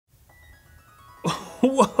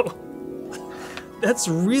Whoa, that's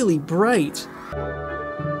really bright.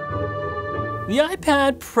 The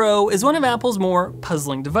iPad Pro is one of Apple's more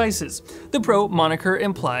puzzling devices. The Pro moniker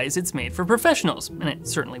implies it's made for professionals, and it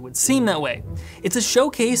certainly would seem that way. It's a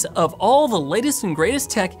showcase of all the latest and greatest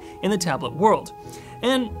tech in the tablet world.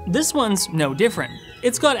 And this one's no different.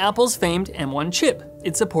 It's got Apple's famed M1 chip.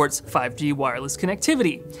 It supports 5G wireless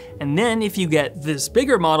connectivity. And then if you get this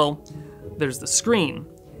bigger model, there's the screen.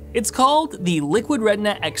 It's called the Liquid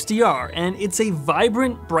Retina XDR, and it's a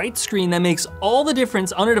vibrant, bright screen that makes all the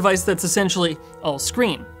difference on a device that's essentially all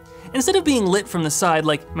screen. Instead of being lit from the side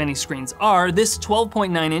like many screens are, this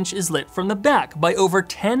 12.9 inch is lit from the back by over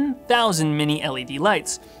 10,000 mini LED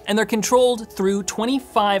lights, and they're controlled through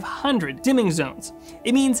 2,500 dimming zones.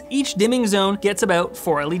 It means each dimming zone gets about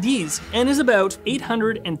 4 LEDs and is about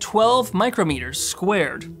 812 micrometers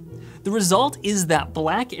squared. The result is that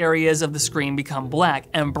black areas of the screen become black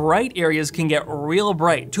and bright areas can get real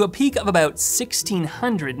bright to a peak of about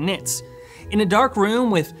 1,600 nits. In a dark room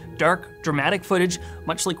with dark, dramatic footage,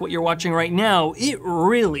 much like what you're watching right now, it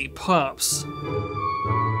really pops.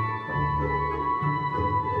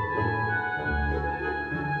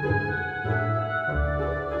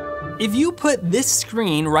 If you put this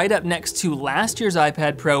screen right up next to last year's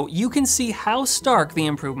iPad Pro, you can see how stark the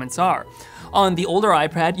improvements are. On the older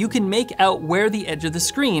iPad, you can make out where the edge of the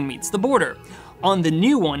screen meets the border. On the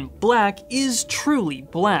new one, black is truly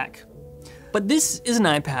black. But this is an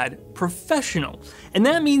iPad Professional, and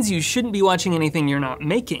that means you shouldn't be watching anything you're not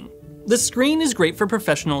making. The screen is great for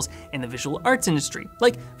professionals in the visual arts industry,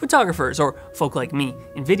 like photographers or folk like me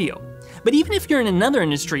in video. But even if you're in another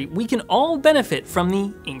industry, we can all benefit from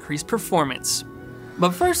the increased performance.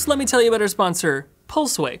 But first, let me tell you about our sponsor,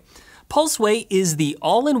 Pulseway. Pulseway is the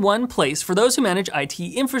all-in-one place for those who manage IT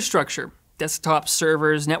infrastructure, desktops,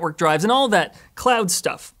 servers, network drives, and all that cloud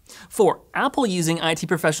stuff. For Apple-using IT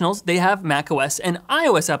professionals, they have macOS and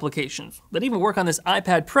iOS applications that even work on this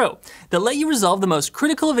iPad Pro that let you resolve the most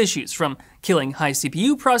critical of issues, from killing high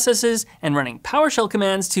CPU processes and running PowerShell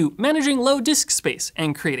commands to managing low disk space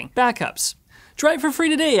and creating backups. Try it for free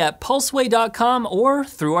today at pulseway.com or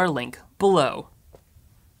through our link below.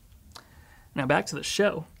 Now back to the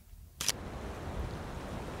show.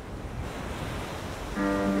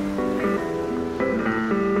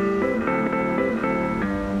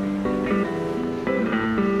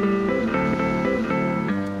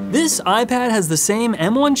 This iPad has the same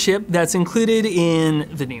M1 chip that's included in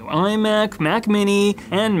the new iMac, Mac Mini,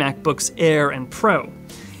 and MacBooks Air and Pro.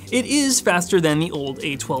 It is faster than the old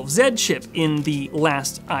A12Z chip in the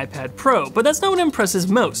last iPad Pro, but that's not what impresses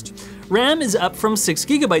most. RAM is up from 6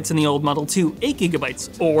 GB in the old model to 8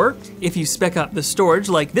 GB, or if you spec up the storage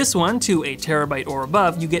like this one to a terabyte or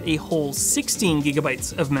above, you get a whole 16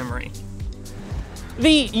 GB of memory.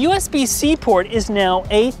 The USB-C port is now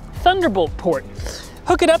a Thunderbolt port.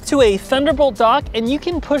 Hook it up to a Thunderbolt dock and you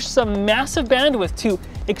can push some massive bandwidth to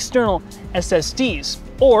external SSDs.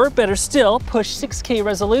 Or better still, push 6K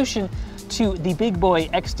resolution to the big boy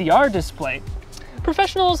XDR display.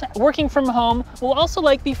 Professionals working from home will also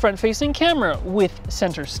like the front-facing camera with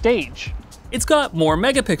center stage. It's got more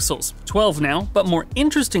megapixels, 12 now, but more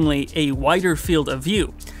interestingly, a wider field of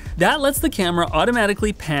view. That lets the camera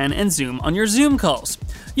automatically pan and zoom on your Zoom calls.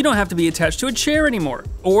 You don't have to be attached to a chair anymore,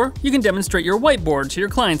 or you can demonstrate your whiteboard to your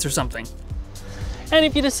clients or something. And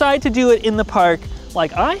if you decide to do it in the park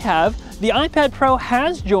like I have, the iPad Pro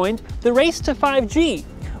has joined the race to 5G,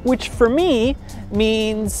 which for me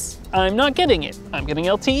means I'm not getting it. I'm getting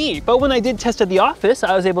LTE. But when I did test at the office,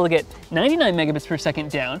 I was able to get 99 megabits per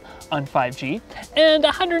second down on 5G and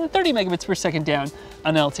 130 megabits per second down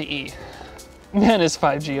on LTE. Man, is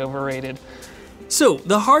 5G overrated. So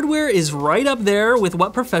the hardware is right up there with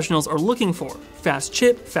what professionals are looking for. Fast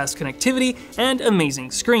chip, fast connectivity, and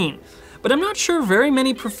amazing screen. But I'm not sure very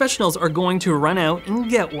many professionals are going to run out and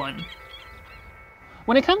get one.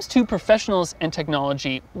 When it comes to professionals and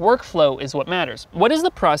technology, workflow is what matters. What is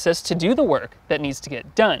the process to do the work that needs to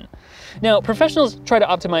get done? Now, professionals try to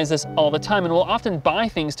optimize this all the time and will often buy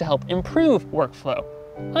things to help improve workflow.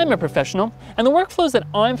 I'm a professional, and the workflows that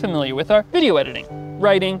I'm familiar with are video editing,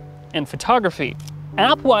 writing, and photography.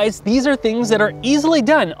 App-wise, these are things that are easily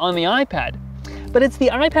done on the iPad, but it's the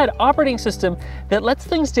iPad operating system that lets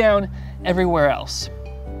things down everywhere else.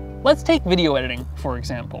 Let's take video editing, for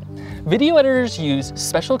example. Video editors use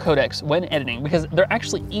special codecs when editing because they're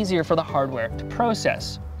actually easier for the hardware to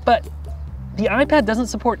process. But the iPad doesn't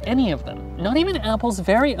support any of them, not even Apple's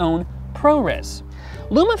very own ProRes.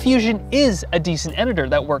 LumaFusion is a decent editor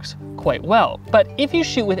that works quite well, but if you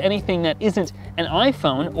shoot with anything that isn't an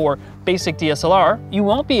iPhone or basic DSLR, you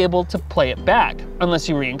won't be able to play it back unless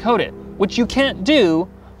you re-encode it. which you can't do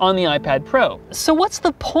on the iPad Pro. So what's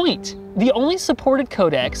the point? The only supported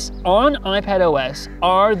codecs on iPadOS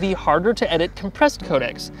are the harder to edit compressed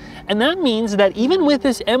codecs. And that means that even with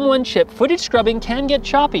this M1 chip, footage scrubbing can get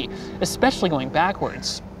choppy, especially going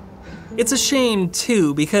backwards. It's a shame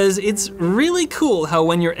too, because it's really cool how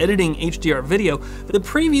when you're editing HDR video, the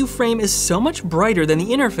preview frame is so much brighter than the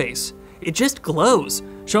interface. It just glows,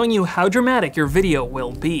 showing you how dramatic your video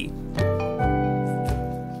will be.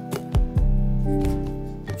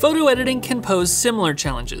 Photo editing can pose similar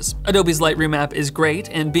challenges. Adobe's Lightroom app is great,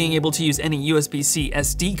 and being able to use any USB-C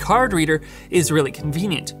SD card reader is really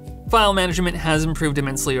convenient. File management has improved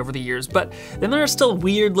immensely over the years, but then there are still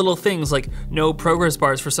weird little things like no progress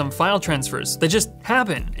bars for some file transfers that just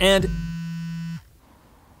happen, and...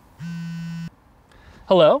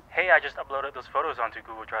 Hello? Hey, I just uploaded those photos onto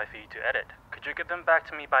Google Drive for you to edit. Could you get them back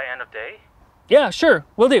to me by end of day? Yeah, sure,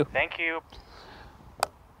 will do. Thank you.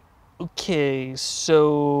 Okay,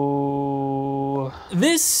 so...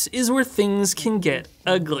 This is where things can get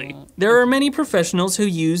ugly. There are many professionals who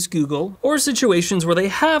use Google, or situations where they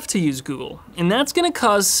have to use Google, and that's gonna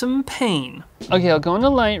cause some pain. Okay, I'll go into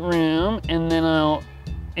Lightroom, and then I'll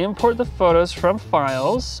import the photos from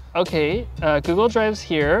files. Okay, Google Drive's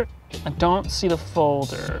here. I don't see the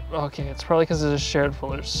folder. Okay, it's probably because it's a shared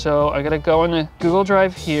folder. So I gotta go into Google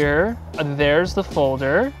Drive here. There's the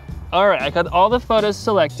folder. All right, I got all the photos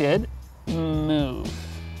selected. Move.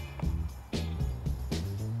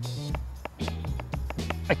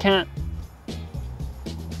 I can't.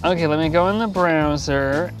 Okay, let me go in the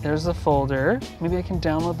browser. There's the folder. Maybe I can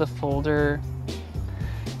download the folder.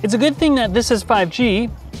 It's a good thing that this is 5G.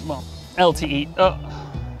 Well, LTE.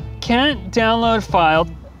 Can't download file.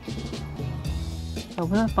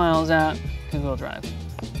 Open the files app, Google Drive.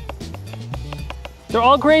 They're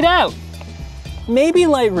all grayed out. Maybe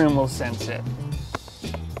Lightroom will sense it.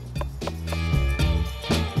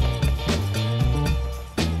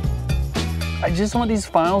 I just want these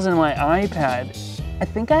files in my iPad. I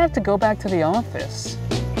think I have to go back to the office.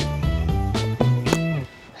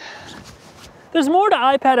 There's more to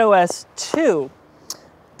iPadOS too.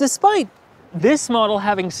 Despite this model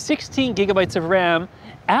having 16 gigabytes of RAM,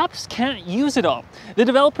 apps can't use it all. The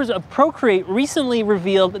developers of Procreate recently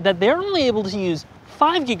revealed that they're only able to use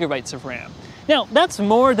 5 gigabytes of RAM. Now, that's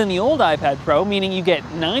more than the old iPad Pro, meaning you get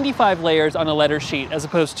 95 layers on a letter sheet as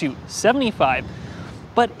opposed to 75,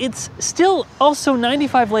 but it's still also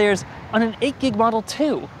 95 layers on an 8 gig model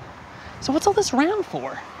too. So what's all this RAM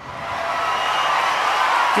for?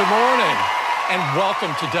 Good morning, and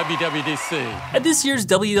welcome to WWDC. At this year's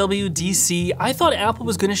WWDC, I thought Apple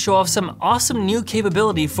was gonna show off some awesome new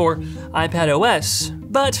capability for iPadOS,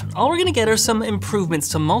 but all we're gonna get are some improvements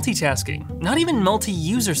to multitasking, not even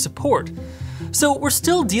multi-user support. So we're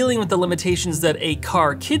still dealing with the limitations that a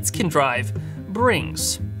car kids can drive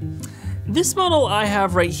brings. This model I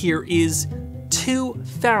have right here is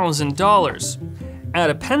 $2,000. Add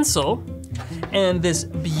a pencil and this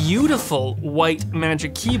beautiful white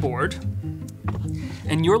Magic Keyboard,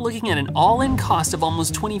 and you're looking at an all-in cost of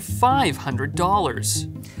almost $2,500.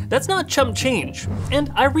 That's not chump change, and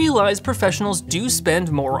I realize professionals do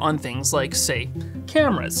spend more on things like, say,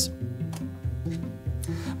 cameras.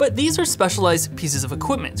 But these are specialized pieces of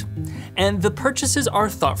equipment, and the purchases are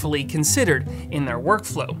thoughtfully considered in their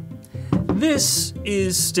workflow. This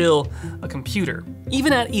is still a computer.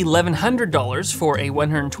 Even at $1,100 for a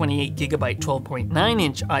 128 gigabyte 12.9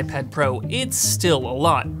 inch iPad Pro, it's still a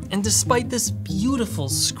lot. And despite this beautiful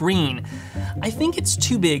screen, I think it's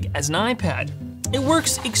too big as an iPad. It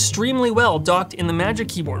works extremely well docked in the Magic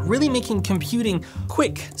Keyboard, really making computing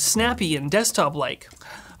quick, snappy, and desktop-like.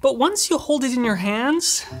 But once you hold it in your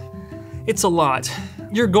hands, it's a lot.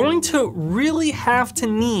 You're going to really have to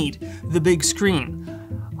need the big screen.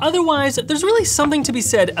 Otherwise, there's really something to be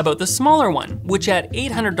said about the smaller one, which at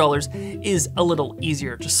 $800 is a little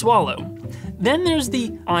easier to swallow. Then there's the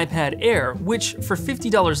iPad Air, which for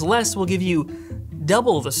 $50 less will give you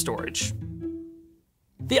double the storage.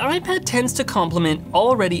 The iPad tends to complement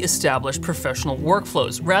already established professional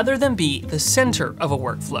workflows rather than be the center of a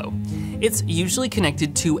workflow. It's usually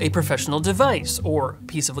connected to a professional device or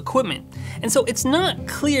piece of equipment. And so it's not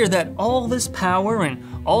clear that all this power and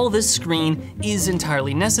all this screen is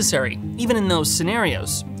entirely necessary, even in those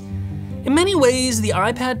scenarios. In many ways, the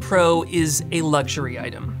iPad Pro is a luxury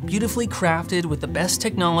item, beautifully crafted with the best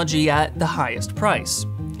technology at the highest price.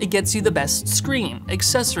 It gets you the best screen,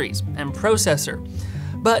 accessories, and processor.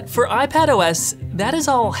 But for iPadOS, that is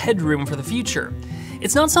all headroom for the future.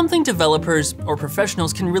 It's not something developers or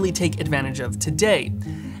professionals can really take advantage of today.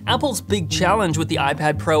 Apple's big challenge with the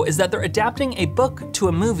iPad Pro is that they're adapting a book to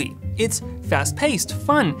a movie. It's fast-paced,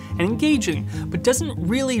 fun, and engaging, but doesn't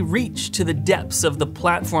really reach to the depths of the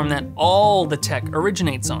platform that all the tech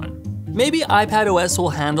originates on. Maybe iPadOS will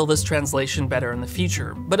handle this translation better in the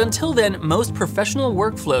future, but until then, most professional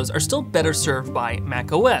workflows are still better served by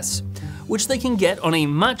macOS, which they can get on a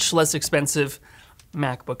much less expensive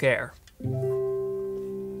MacBook Air.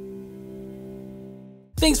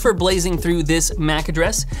 Thanks for blazing through this Mac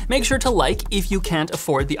address. Make sure to like if you can't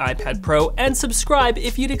afford the iPad Pro, and subscribe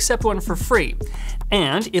if you'd accept one for free.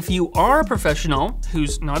 And if you are a professional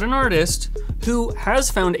who's not an artist, who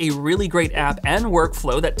has found a really great app and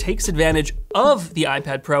workflow that takes advantage of the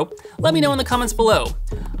iPad Pro, let me know in the comments below.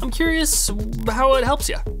 I'm curious how it helps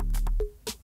you.